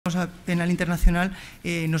A Penal Internacional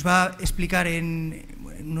nos va a explicar en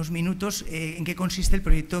unos minutos en qué consiste el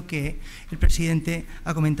proyecto que el presidente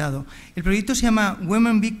ha comentado. El proyecto se llama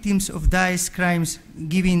Women Victims of DAESH Crimes,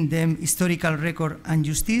 Giving Them Historical Record and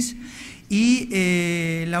Justice,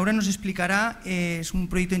 y Laura nos explicará, es un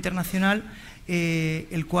proyecto internacional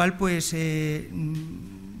el cual pues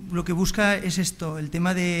lo que busca es esto, el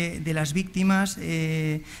tema de las víctimas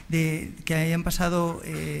que hayan pasado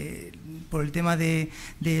por el tema del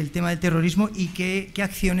terrorismo y qué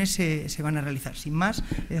acciones se van a realizar. Sin más,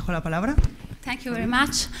 le dejo la palabra. Thank you very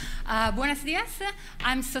much. Buenos días.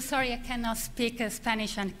 I'm so sorry I cannot speak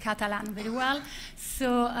Spanish and Catalan very well,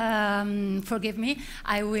 so forgive me.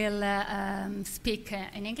 I will speak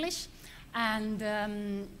in English. And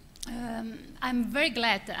I'm very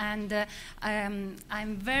glad and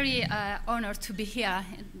I'm very honored to be here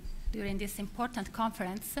during this important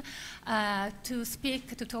conference to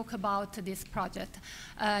talk about this project.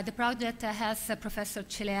 The project, as Professor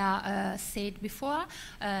Cilea said before,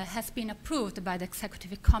 has been approved by the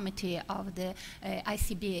Executive Committee of the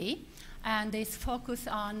ICBA, and is focused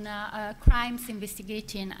on crimes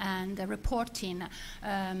investigating and reporting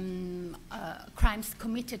crimes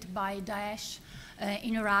committed by DAESH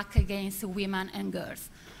in Iraq against women and girls.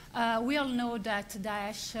 We all know that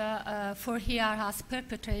DAESH for years has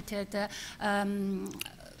perpetrated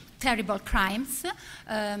terrible crimes,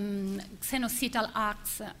 genocidal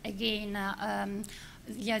acts against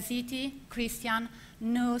Yazidi, Christian,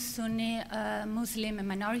 no Sunni Muslim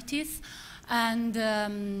minorities, and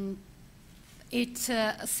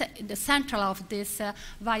the central of this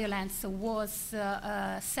violence was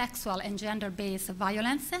sexual and gender-based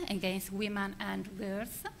violence against women and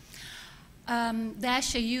girls.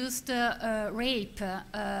 DAESH used rape,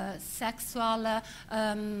 sexual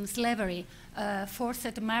slavery,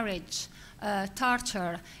 forced marriage,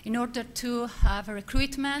 torture in order to have a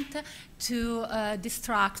recruitment to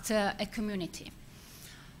distract a community.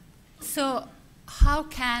 So how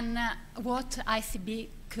can what ICB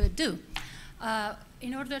could do?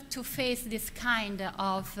 In order to face this kind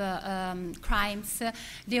of crimes,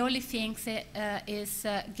 the only thing is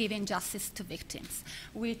giving justice to victims.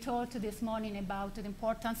 We talked this morning about the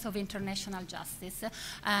importance of international justice,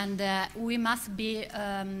 and we must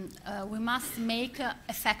make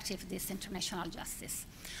effective this international justice.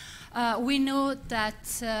 We know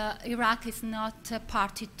that Iraq is not a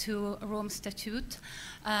party to Rome Statute,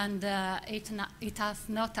 and it has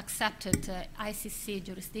not accepted ICC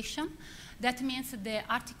jurisdiction. That means the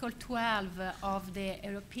Article 12 of the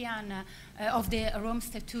Rome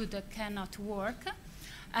Statute cannot work,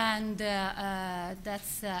 and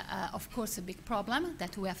that's of course a big problem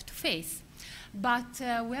that we have to face. But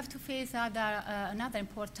we have to face another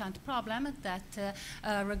important problem that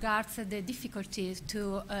regards the difficulty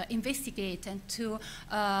to investigate and to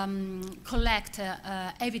collect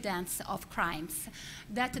evidence of crimes.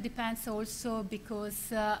 That depends also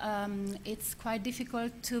because it's quite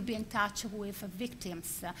difficult to be in touch with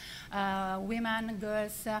victims. Women,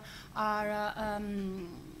 girls are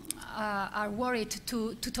worried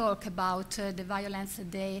to talk about the violence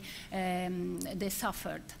they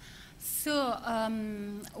suffered. So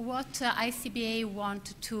what ICBA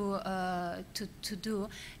want to do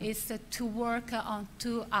is to work on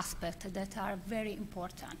two aspects that are very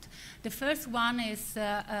important. The first one is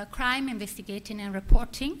crime investigating and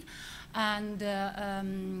reporting, and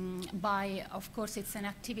of course, it's an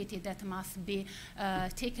activity that must be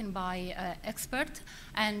taken by experts,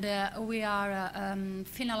 and we are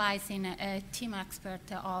finalizing a team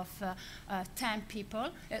expert of 10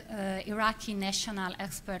 people, Iraqi national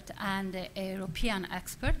expert and European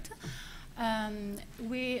expert.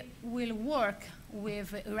 We will work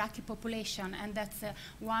with Iraqi population, and that's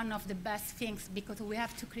one of the best things, because we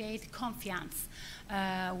have to create confiance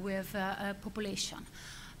with population.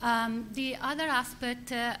 The other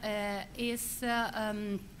aspect is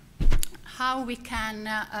how we can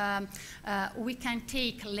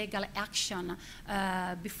take legal action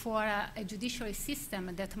before a judiciary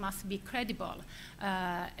system that must be credible,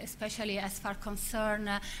 especially as far concern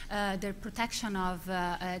the protection of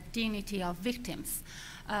dignity of victims.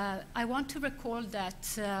 I want to recall that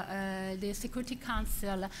the Security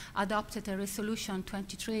Council adopted a resolution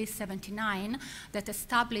 2379 that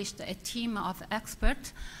established a team of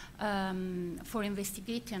experts for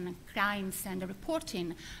investigating crimes and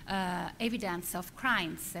reporting evidence of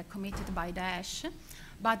crimes committed by DAESH.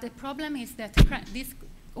 But the problem is that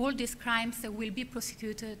all these crimes will be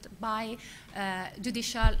prosecuted by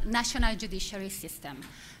national judiciary system.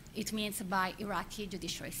 It means by Iraqi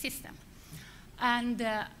judiciary system. And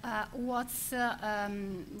what's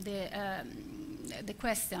the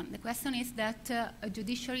question. The question is that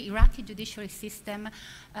Iraqi judiciary system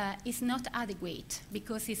is not adequate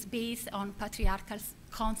because it's based on patriarchal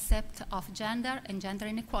concept of gender and gender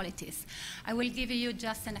inequalities. I will give you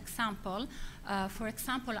just an example. For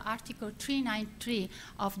example, Article 393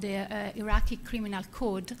 of the Iraqi Criminal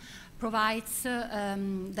Code provides,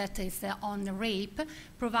 that is on rape,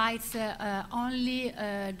 provides only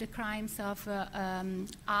the crimes of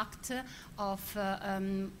act of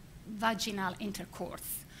vaginal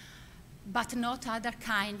intercourse, but not other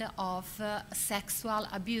kind of sexual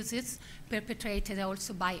abuses perpetrated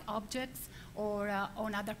also by objects or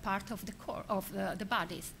on other part of the core of the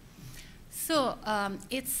bodies. So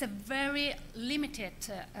it's a very limited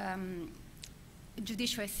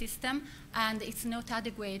judiciary system, and it's not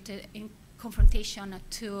adequate in confrontation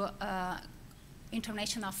to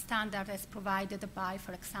international standards as provided by,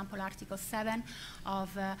 for example, Article 7 of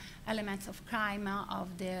elements of crime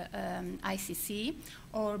of the ICC,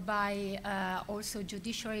 or by also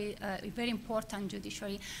judiciary, very important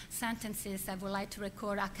judiciary sentences. I would like to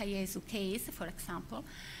record Akayesu case, for example.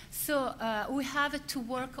 So we have to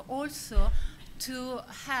work also to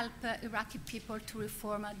help Iraqi people to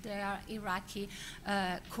reform their Iraqi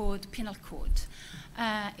penal code.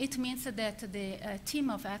 It means that the team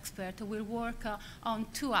of experts will work on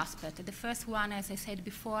two aspects. The first one, as I said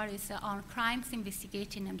before, is on crimes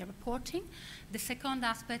investigating and reporting. The second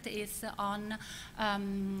aspect is on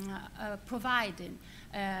providing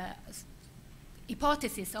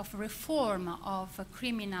hypothesis of reform of a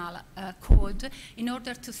criminal code in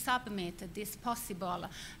order to submit this possible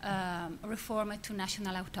reform to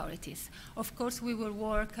national authorities. Of course, we will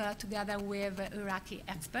work together with Iraqi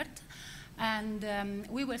experts, and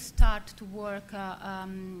we will start to work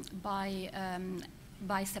by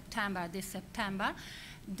September, this September.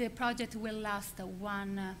 The project will last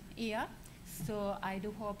 1 year. So I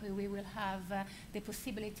do hope we will have the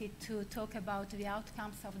possibility to talk about the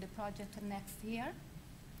outcomes of the project next year.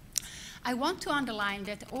 I want to underline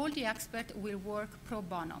that all the experts will work pro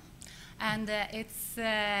bono. And I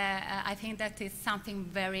think that is something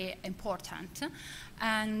very important.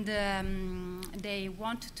 And they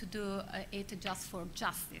want to do it just for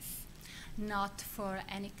justice, not for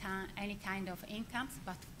any kind of incomes,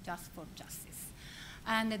 but just for justice.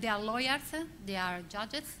 And they are lawyers, they are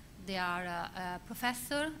judges, they are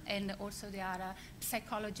professors, and also they are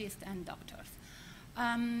psychologists and doctors.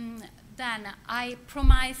 Then I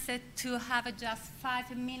promise to have just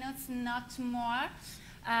 5 minutes, not more.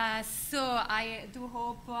 So I do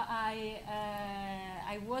hope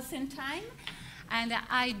I was in time. And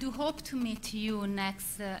I do hope to meet you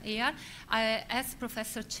next year. As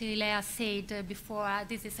Professor Cilea said before,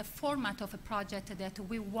 this is a format of a project that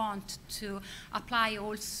we want to apply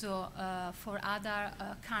also for other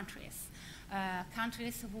countries.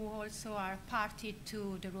 Countries who also are party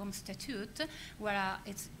to the Rome Statute, where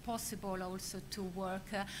it's possible also to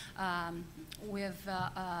work with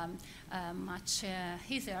much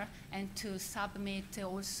easier and to submit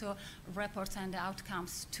also reports and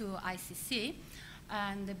outcomes to ICC.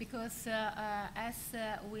 And because as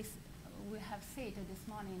we have said this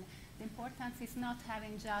morning, the importance is not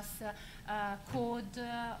having just code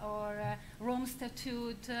or Rome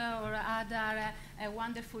Statute or other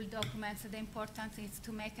wonderful documents. The importance is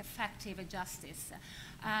to make effective justice.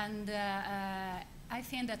 And I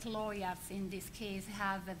think that lawyers in this case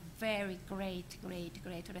have a very great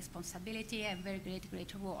responsibility and very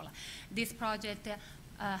great role. This project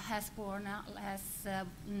has born as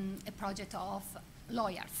a project of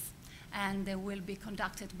lawyers, and will be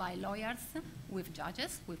conducted by lawyers, with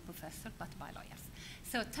judges, with professors, but by lawyers.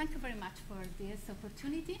 So thank you very much for this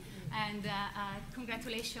opportunity, and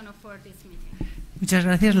congratulations for this meeting. Muchas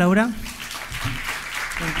gracias, Laura.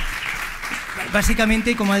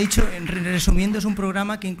 Básicamente, como ha dicho, resumiendo, es un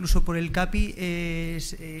programa que incluso por el CAPI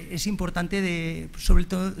es importante, sobre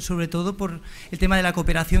todo por el tema de la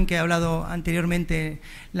cooperación que ha hablado anteriormente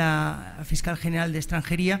la fiscal general de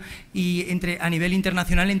extranjería, y a nivel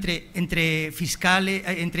internacional entre fiscales,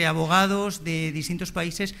 entre abogados de distintos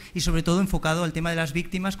países, y sobre todo enfocado al tema de las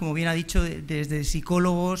víctimas, como bien ha dicho, desde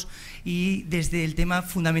psicólogos y desde el tema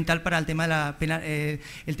fundamental para el tema de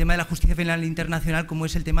la justicia penal internacional, como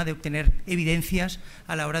es el tema de obtener evidencias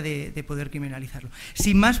a la hora de poder criminalizarlo.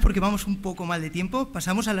 Sin más, porque vamos un poco mal de tiempo,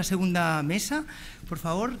 pasamos a la segunda mesa. Por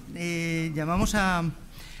favor, llamamos a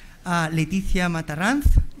Leticia Matarranz,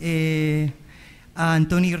 a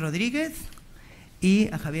Antoni Rodríguez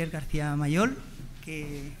y a Javier García Mayol,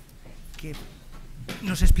 que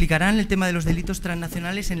nos explicarán el tema de los delitos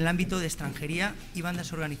transnacionales en el ámbito de extranjería y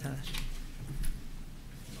bandas organizadas.